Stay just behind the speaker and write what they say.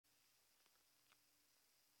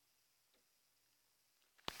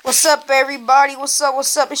What's up, everybody? What's up?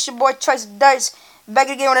 What's up? It's your boy Trice Dice back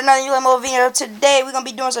again with another UMO video. Today we're gonna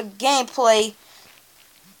be doing some gameplay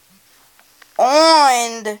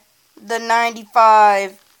on the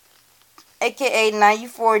 95, aka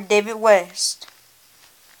 94 David West.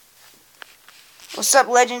 What's up,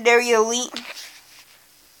 Legendary Elite?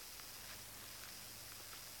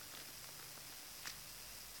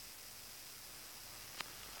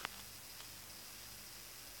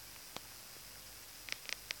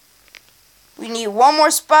 We need one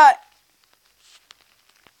more spot.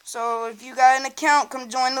 So if you got an account, come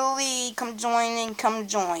join the league. Come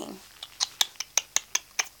join.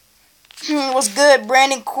 What's good,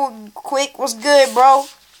 Brandon Quick? What's good, bro?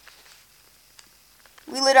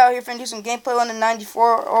 We lit out here finna do some gameplay on the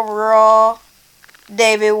 94 overall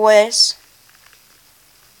David West.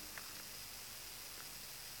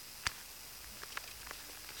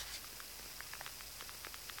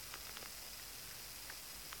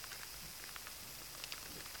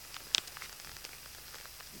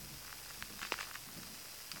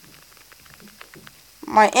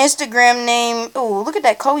 My Instagram name. Oh, look at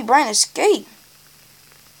that Kobe Bryant escape.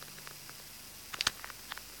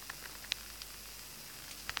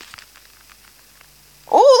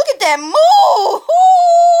 Oh, look at that move.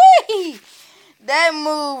 Ooh-wee. That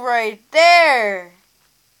move right there.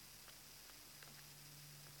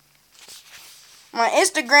 My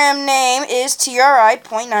Instagram name is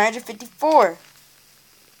TRI.954.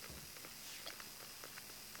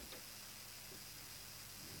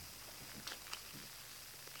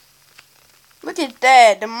 Look at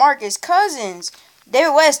that. DeMarcus Cousins.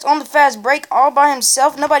 David West on the fast break all by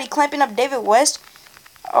himself. Nobody clamping up David West.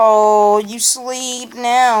 Oh, you sleep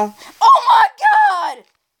now. Oh my God!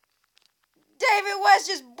 David West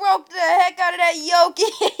just broke the heck out of that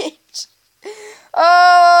Jokic.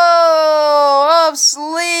 Oh, I'm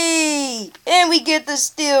sleep. And we get the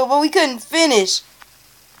steal, but we couldn't finish.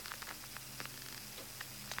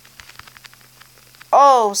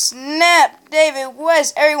 Oh, snap. David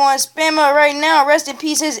West. Everyone spam up right now. Rest in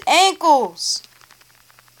peace, his ankles.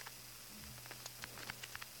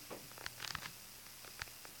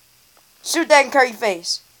 Shoot that in Curry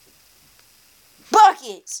face.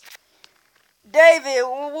 Buckets. David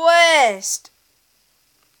West.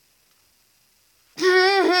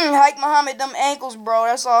 Hike Muhammad, them ankles, bro.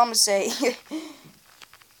 That's all I'm going to say.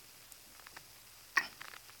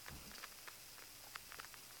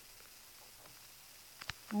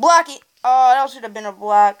 Block it. Oh, that should have been a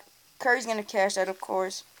block. Curry's going to cash that, of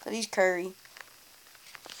course, because he's Curry.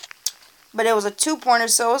 But it was a two-pointer,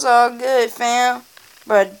 so it's all good, fam.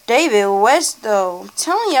 But David West, though, I'm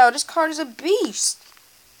telling y'all, this card is a beast.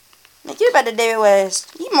 Man, get back to David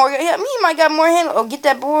West. He might got more handle. Oh, get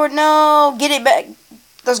that board. No, get it back.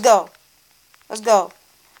 Let's go. Let's go.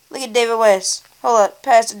 Look at David West. Hold up.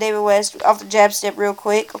 Pass to David West off the jab step real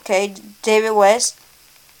quick. Okay, David West.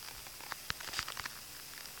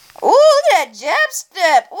 Ooh, look at that jab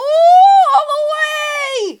step. Ooh, all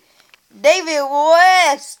the way. David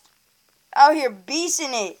West out here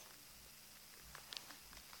beasting it.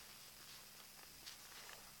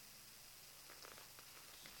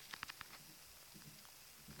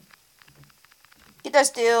 Get that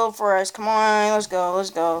steal for us. Come on, let's go.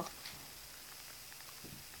 Let's go.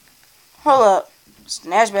 Hold up.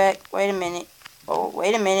 Snatch back. Wait a minute. Oh,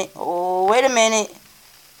 wait a minute. Oh, wait a minute.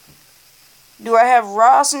 Do I have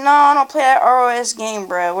Ross? No, I don't play that ROS game,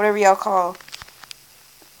 bruh. Whatever y'all call.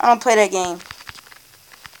 I don't play that game.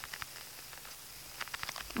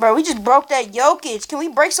 Bro, we just broke that Jokic. Can we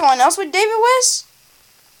break someone else with David West?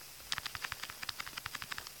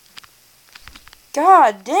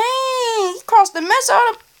 God dang. He crossed the mess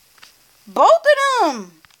out of both of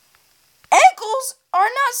them. Ankles are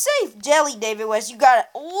not safe. Jelly, David West. You got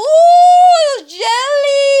it. Ooh,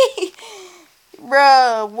 jelly.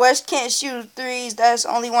 Bruh, West can't shoot threes. That's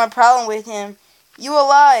only one problem with him. You a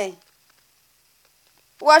lie.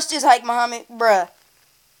 Watch this, Hike Muhammad. Bruh.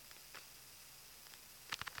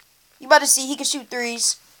 You about to see he can shoot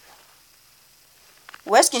threes.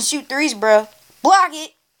 West can shoot threes, bruh. Block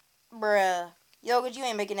it. Bruh. Jokic, you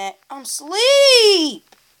ain't making that. I'm sleep.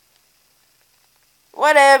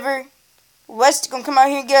 Whatever. West gonna come out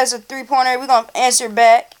here and get us a three-pointer. We're gonna answer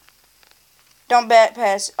back. Don't back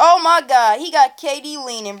pass. Oh my God. He got KD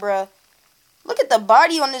leaning, bruh. Look at the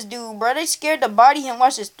body on this dude, bruh. They scared to body him.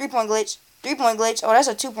 Watch this. Three-point glitch. Three-point glitch. Oh, that's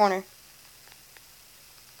a two-pointer.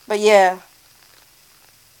 But yeah.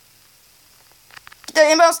 Get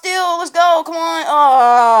that inbound steal. Let's go. Come on.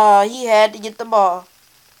 Oh, he had to get the ball.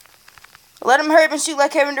 Let him hurry up and shoot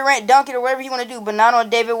like Kevin Durant, dunk it or whatever you want to do, but not on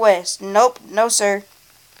David West. Nope. No, sir.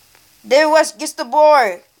 David West gets the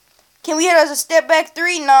board. Can we hit us a step back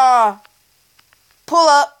three? Nah. Pull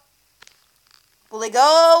up. Will it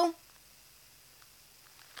go?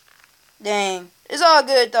 Dang. It's all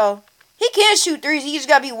good, though. He can shoot threes. He just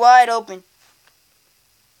got to be wide open.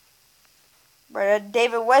 Bro, that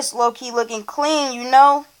David West low-key looking clean, you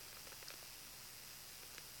know?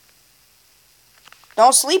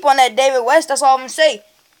 Don't sleep on that David West. That's all I'm going to say.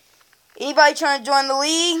 Anybody trying to join the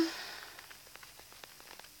league?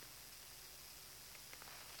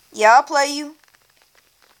 Yeah, I'll play you.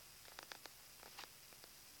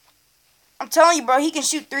 I'm telling you, bro, he can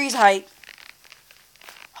shoot threes hype.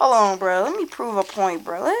 Hold on, bro. Let me prove a point,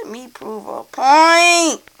 bro. Let me prove a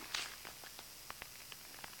point.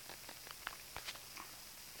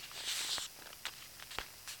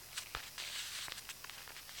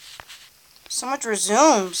 So much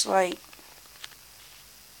resumes, like.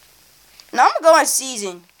 Now I'm going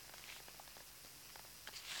season.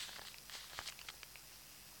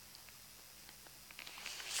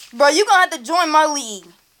 Bro, you gonna have to join my league.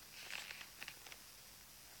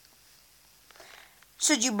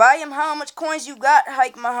 Should you buy him? How much coins you got,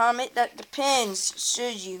 Hike Muhammad? That depends.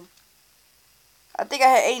 Should you? I think I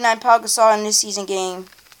had 89 Pau Gasol in this season game.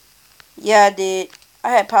 Yeah, I did. I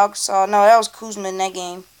had Pau Gasol. No, that was Kuzma in that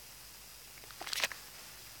game.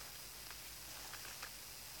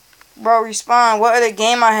 Bro, Respawn. What other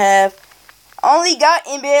game I have? I only got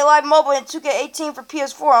NBA Live Mobile and 2K18 for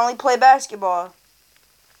PS4. I only play basketball.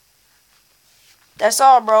 That's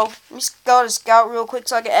all, bro. Let me go to Scout real quick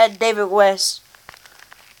so I can add David West.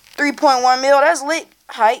 3.1 mil. That's lit,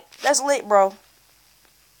 hype. That's lit, bro.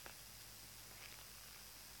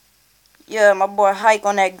 Yeah, my boy Hike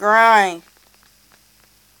on that grind.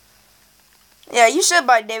 Yeah, you should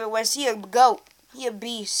buy David West. He a goat. He a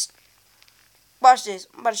beast. Watch this.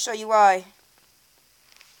 I'm about to show you why.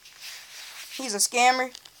 He's a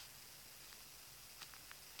scammer.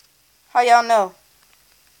 How y'all know?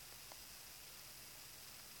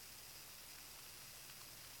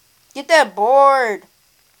 Get that board.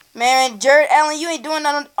 Man, Jared Allen, you ain't doing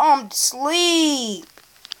nothing on sleep.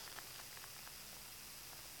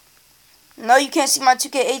 No, you can't see my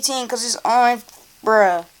 2K18 because it's on,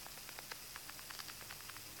 bruh.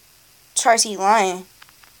 Tracy lying.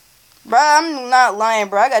 Bruh, I'm not lying,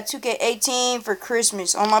 bruh. I got 2K18 for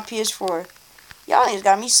Christmas on my PS4. Y'all niggas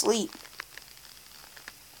got me sleep.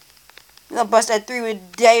 We gonna bust that 3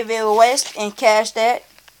 with David West and cash that.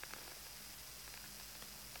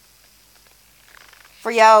 For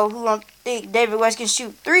y'all who don't think David West can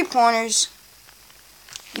shoot 3-pointers,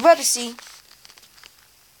 you about to see.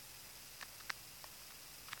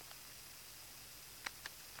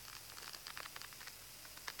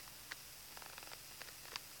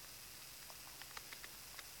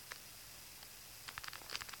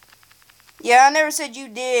 Yeah, I never said you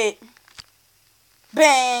did.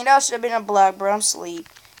 Bang, that should have been a block, bro. I'm asleep.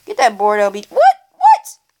 Get that board, LB. What?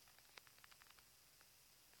 What?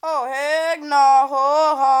 Oh, heck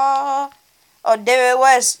no. Oh, David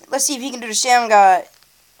West. Let's see if he can do the Sham God.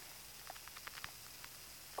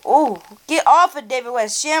 Oh, get off of David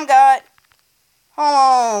West. Sham God. Hold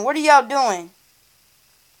on. What are y'all doing?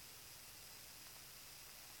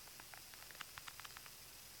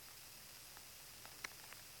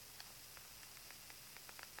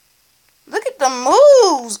 Look at the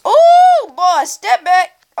moves. Oh, boy. Step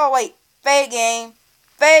back. Oh, wait. Fade game.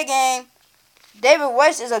 Fade game. David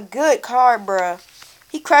West is a good card, bruh.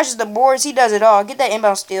 He crashes the boards. He does it all. Get that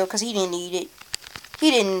inbound steal because he didn't need it. He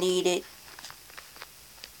didn't need it.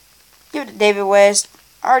 Give it to David West.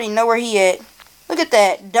 I already know where he at. Look at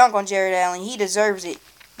that. Dunk on Jared Allen. He deserves it.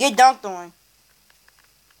 Get dunked on.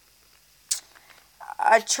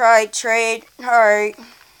 I tried trade. Alright.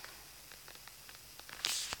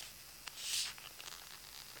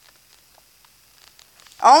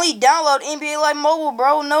 Only download NBA Live Mobile,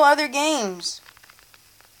 bro. No other games.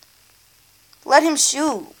 Let him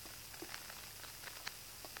shoot.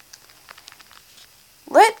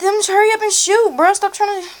 Let them hurry up and shoot, bro. Stop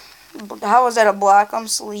trying to... How was that a block? I'm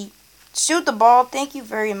asleep. Shoot the ball. Thank you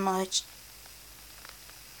very much.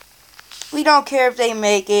 We don't care if they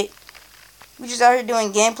make it. We just out here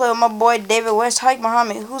doing gameplay with my boy David West. Hike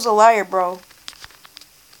Muhammad. Who's a liar, bro?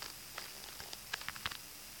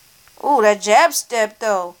 Ooh, that jab step,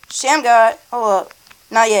 though. Sham God. Hold up.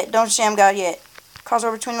 Not yet. Don't Sham God yet.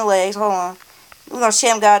 Crossover between the legs. Hold on. We're going to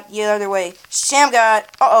Sham God the other way. Sham God.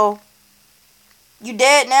 Uh-oh. You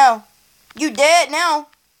dead now. You dead now.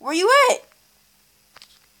 Where you at?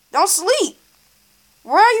 Don't sleep.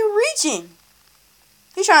 Where are you reaching?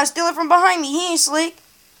 He's trying to steal it from behind me. He ain't slick.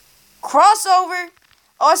 Crossover.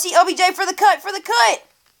 Oh, I see LBJ for the cut. For the cut.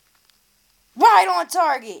 Right on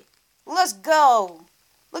target. Let's go.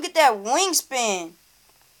 Look at that wingspan.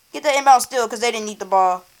 Get that inbound still because they didn't need the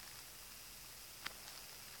ball.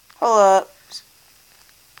 Hold up.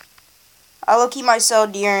 I low-key might sell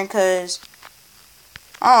De'Aaron because,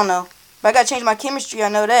 I don't know. But I got to change my chemistry. I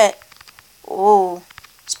know that. Oh,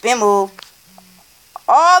 spin move.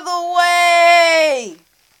 All the way.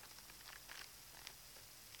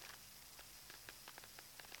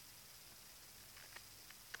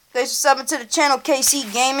 Thanks for subbing to the channel,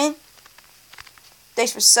 KC Gaming.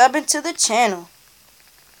 Thanks for subbing to the channel.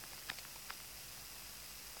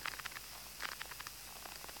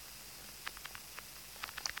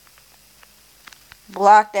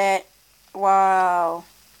 Block that. Wow.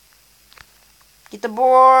 Get the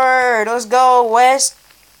board. Let's go, West.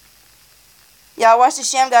 Y'all watch the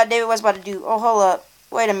Sham God David West about to do. Oh, hold up.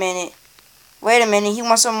 Wait a minute. Wait a minute. He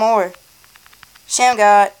wants some more. Sham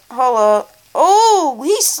God. Hold up. Oh,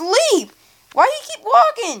 he sleep. Why he keep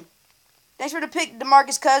walking? Thanks for the pick,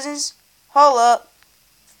 DeMarcus Cousins. Hold up.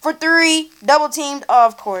 For 3. Double teamed. Oh,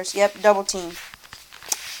 of course. Yep, double teamed.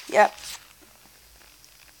 Yep.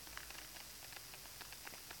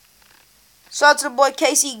 Shout out to the boy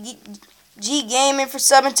KC G Gaming for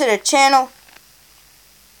subbing to the channel.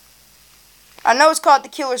 I know it's called the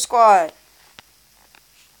Killer Squad.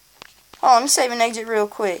 Hold on, let me save an exit real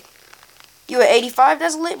quick. You at 85?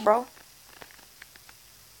 That's lit, bro.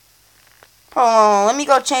 Hold on, let me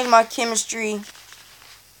go change my chemistry.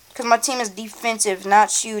 Because my team is defensive,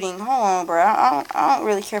 not shooting. Hold on, bro. I don't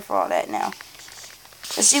really care for all that now.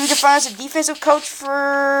 Let's see if we can find us a defensive coach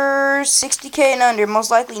for 60K and under.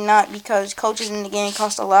 Most likely not, because coaches in the game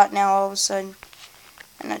cost a lot now all of a sudden.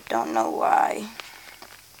 And I don't know why.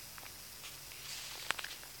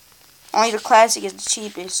 Only the classic is the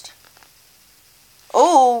cheapest.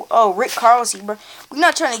 Oh, Rick Carlson, bro. We're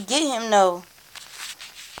not trying to get him, though.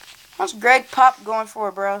 How's Greg Pop going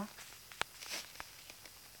for, bro?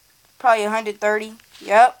 Probably 130.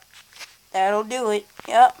 Yep. That'll do it.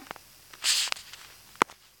 Yep.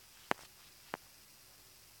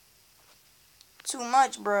 Too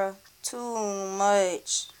much, bro. Too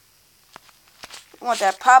much. We want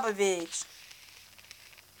that Popovich.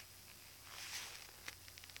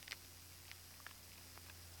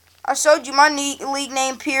 I showed you my league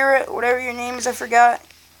name, Pira, whatever your name is, I forgot.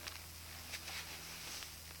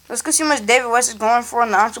 Let's go see how much David West is going for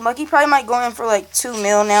on the auction block. He probably might go in for like 2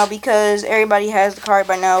 mil now because everybody has the card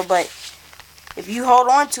by now. But if you hold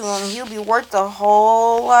on to him, he'll be worth a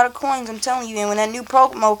whole lot of coins, I'm telling you. And when that new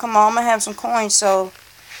Pokemon come on, I'm going to have some coins. So,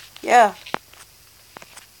 yeah.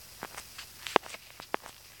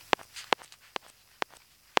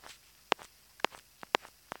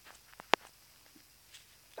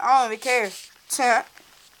 I don't even care.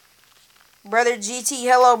 Brother GT,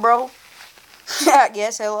 hello, bro. I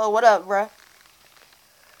guess, hello. What up, bro?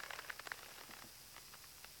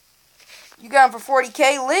 You got him for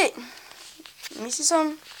 40K lit. Let me see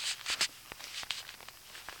something.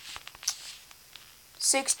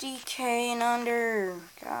 60K and under.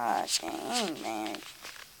 God dang, man.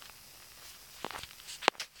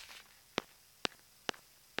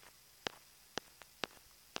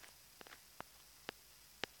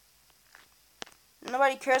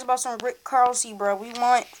 Nobody cares about some Rick Carlson, bro. We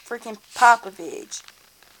want freaking Popovich.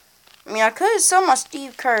 I mean, I could sell my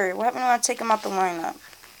Steve Kerr. What happened when I take him out the lineup?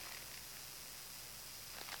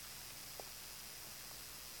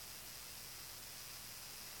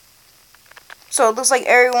 So it looks like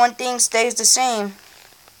everyone thing stays the same.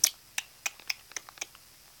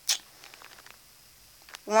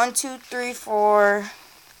 1, 2, 3, 4.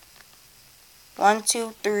 1,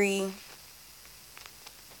 2, 3.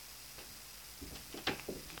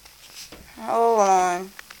 Hold on.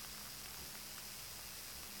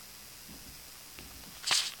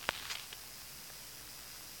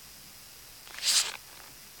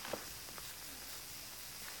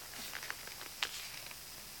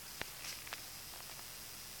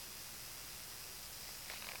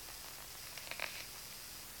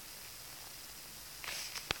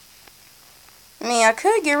 I mean, I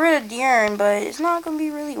could get rid of De'Aaron, but it's not going to be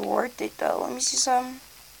really worth it, though. Let me see something.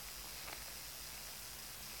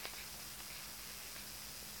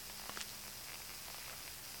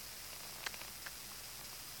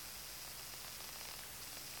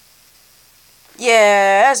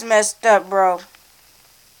 Yeah, that's messed up, bro.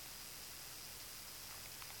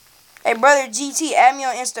 Hey, brother GT, add me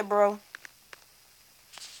on Insta, bro.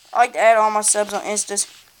 I like to add all my subs on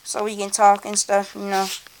Insta so we can talk and stuff, you know.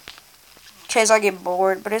 In case I get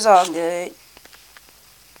bored, but it's all good.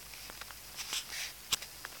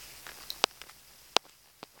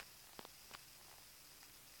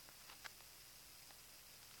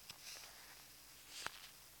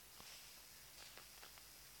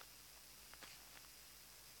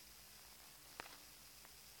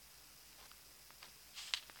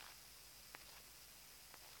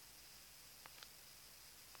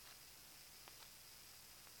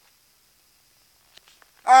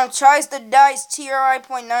 Tries the dice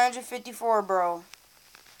TRI.954, bro.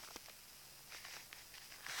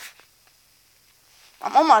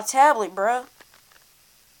 I'm on my tablet, bro.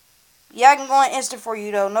 Yeah, I can go on Insta for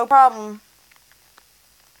you, though. No problem.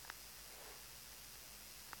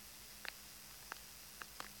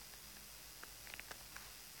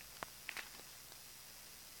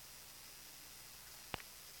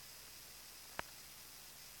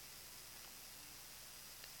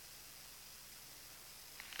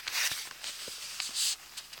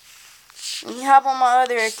 You hop on my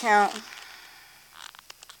other account.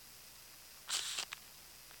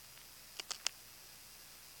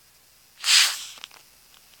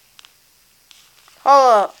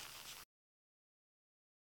 Hold up.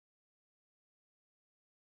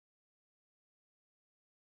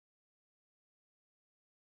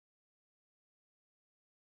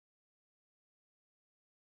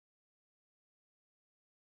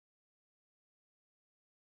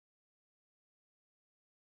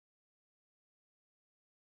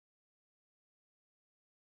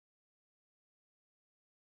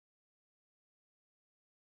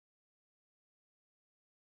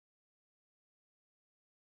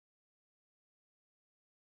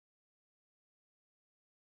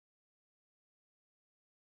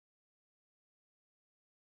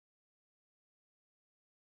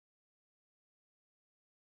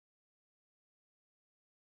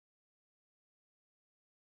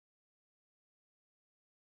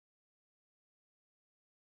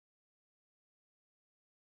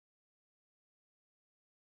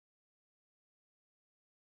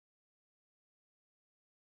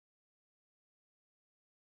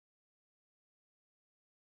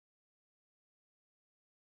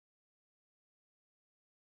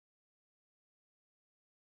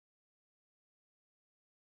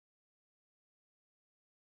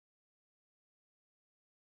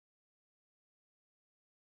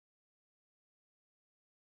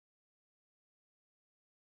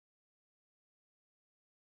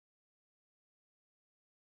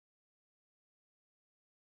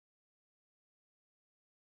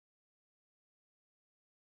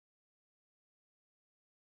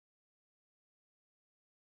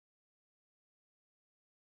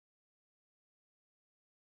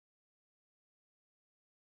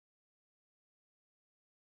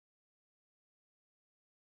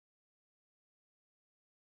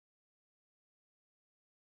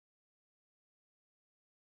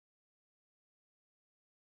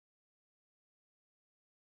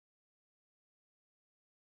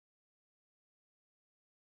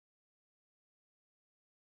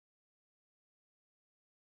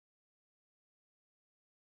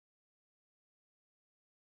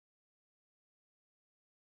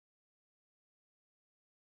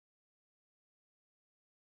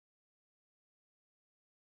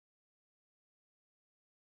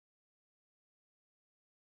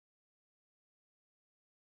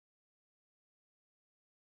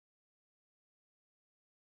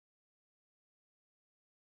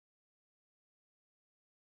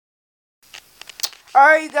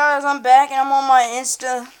 Alright, you guys, I'm back and I'm on my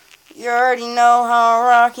Insta. You already know how I'm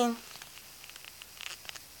rocking.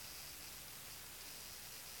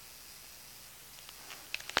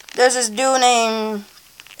 There's this dude named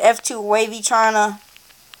F2 Wavy trying to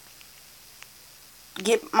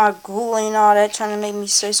get my Google and all that, trying to make me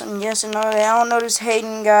say something yes and all that. I don't know this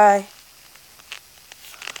hating guy.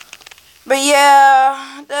 But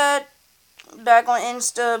yeah, that back on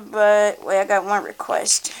Insta, but wait, I got one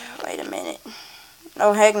request. Wait a minute.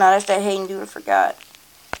 No, heck no, that's that hating dude, I forgot.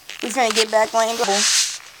 We finna get back on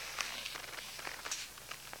Insta.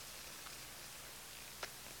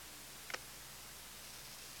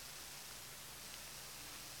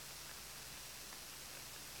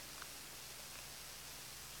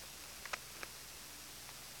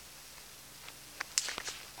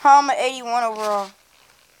 How I'm an 81 overall.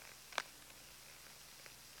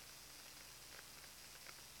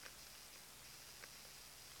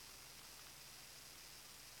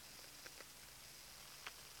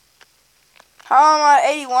 How am I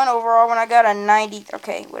 81 overall when I got a 90?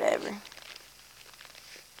 Okay, whatever.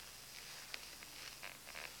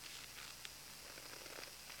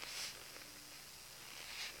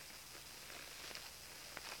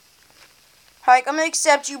 Hike, I'm gonna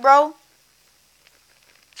accept you, bro.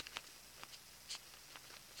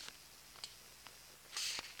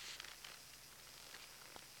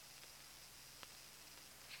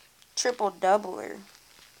 Triple doubler.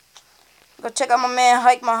 Go check out my man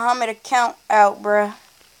Hike Muhammad account out, bruh.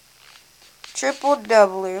 Triple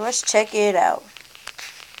doubler. Let's check it out.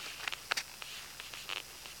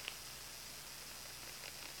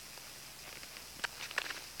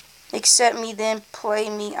 Accept me, then play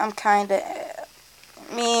me. I'm kinda...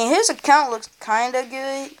 I mean, his account looks kinda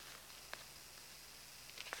good.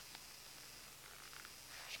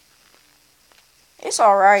 It's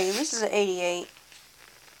alright. At least it's an 88.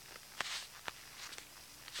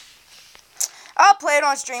 I'll play it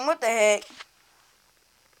on stream. What the heck?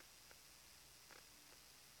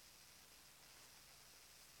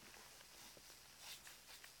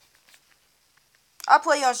 I'll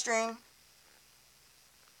play you on stream.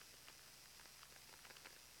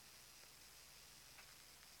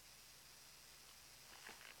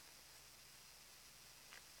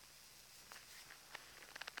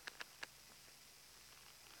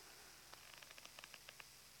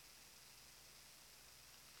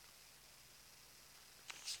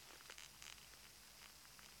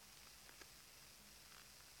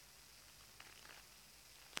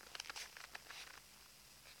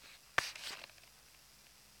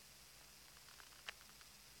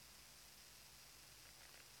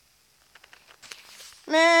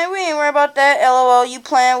 Man, we ain't worried about that. LOL, you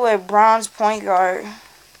playing with bronze point guard.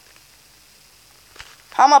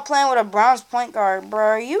 How am I playing with a bronze point guard, bro?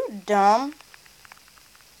 Are you dumb?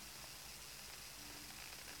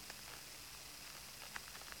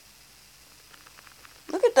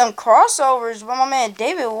 Look at them crossovers by my man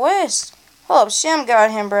David West. Hold up, Sham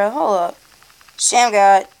got him, bro. Hold up. Sham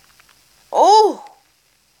got... Oh!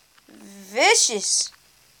 Vicious.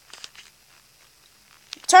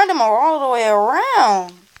 Turned him all the way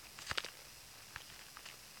around.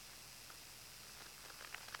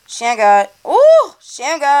 Sham got... Ooh!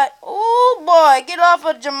 Sham got... Ooh, boy. Get off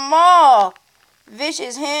of Jamal.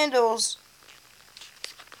 Vicious handles.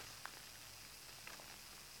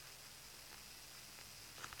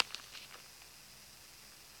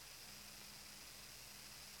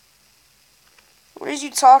 What is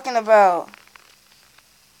you talking about?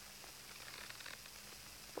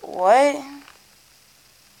 What?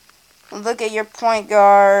 Look at your point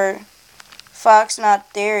guard. Fox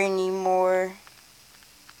not there anymore.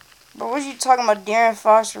 But what are you talking about? Darren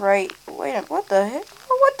Fox, right? Wait a minute. What the heck?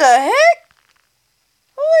 What the heck?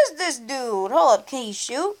 Who is this dude? Hold up. Can he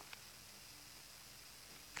shoot?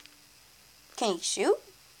 Can he shoot?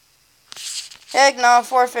 Heck nah,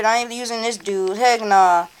 forfeit. I ain't using this dude. Heck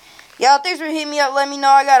nah. Y'all, thanks for hitting me up. Let me know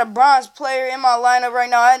I got a bronze player in my lineup right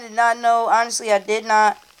now. I did not know. Honestly, I did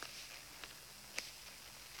not.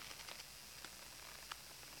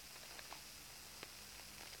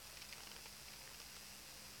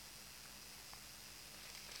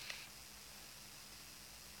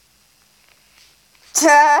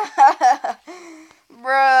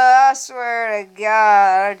 Bruh, I swear to God,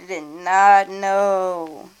 I did not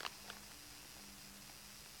know.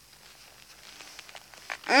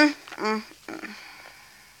 Mm, mm, mm.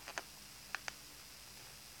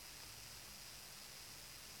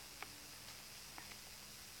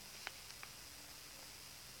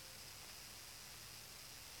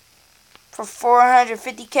 For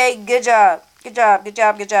 450K, good job. Good job, good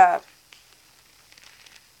job, good job.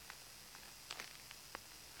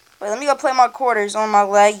 Wait, let me go play my quarters on my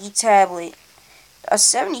laggy tablet. A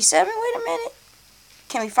 77? Wait a minute.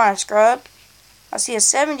 Can we find a scrub? I see a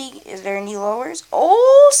 70. Is there any lowers?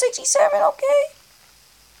 Oh, 67. Okay.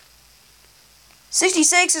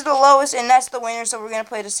 66 is the lowest, and that's the winner, so we're going to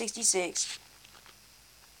play the 66.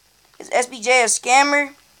 Is SBJ a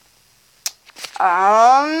scammer?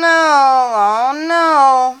 I don't know. I don't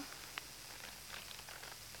know.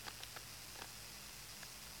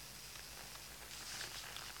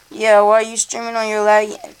 Yeah, why are you streaming on your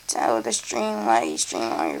laggy? Tell the stream laggy stream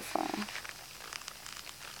on your phone.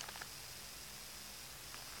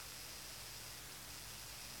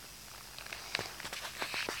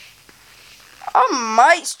 I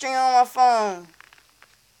might stream on my phone.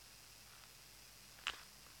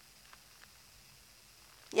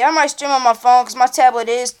 Yeah, I might stream on my phone because my tablet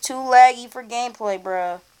is too laggy for gameplay,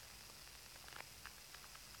 bruh.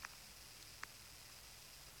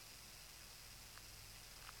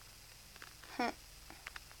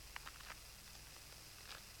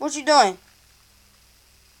 What you doing?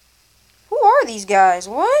 Who are these guys?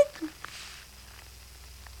 What?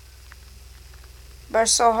 But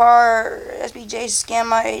so hard. SBJ scammed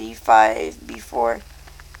my 85 before.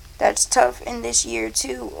 That's tough in this year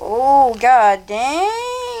too. Oh, god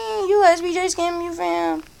dang. You let SBJ scam you,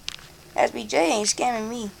 fam? SBJ ain't scamming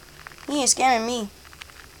me. He ain't scamming me.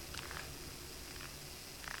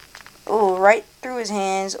 Oh, right through his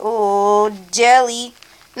hands. Oh, jelly.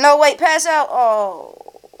 No, wait, pass out. Oh.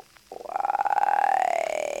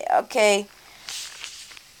 Why? Okay.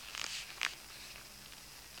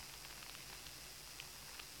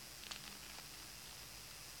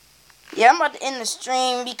 Yeah, I'm about to end the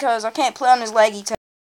stream because I can't play on this laggy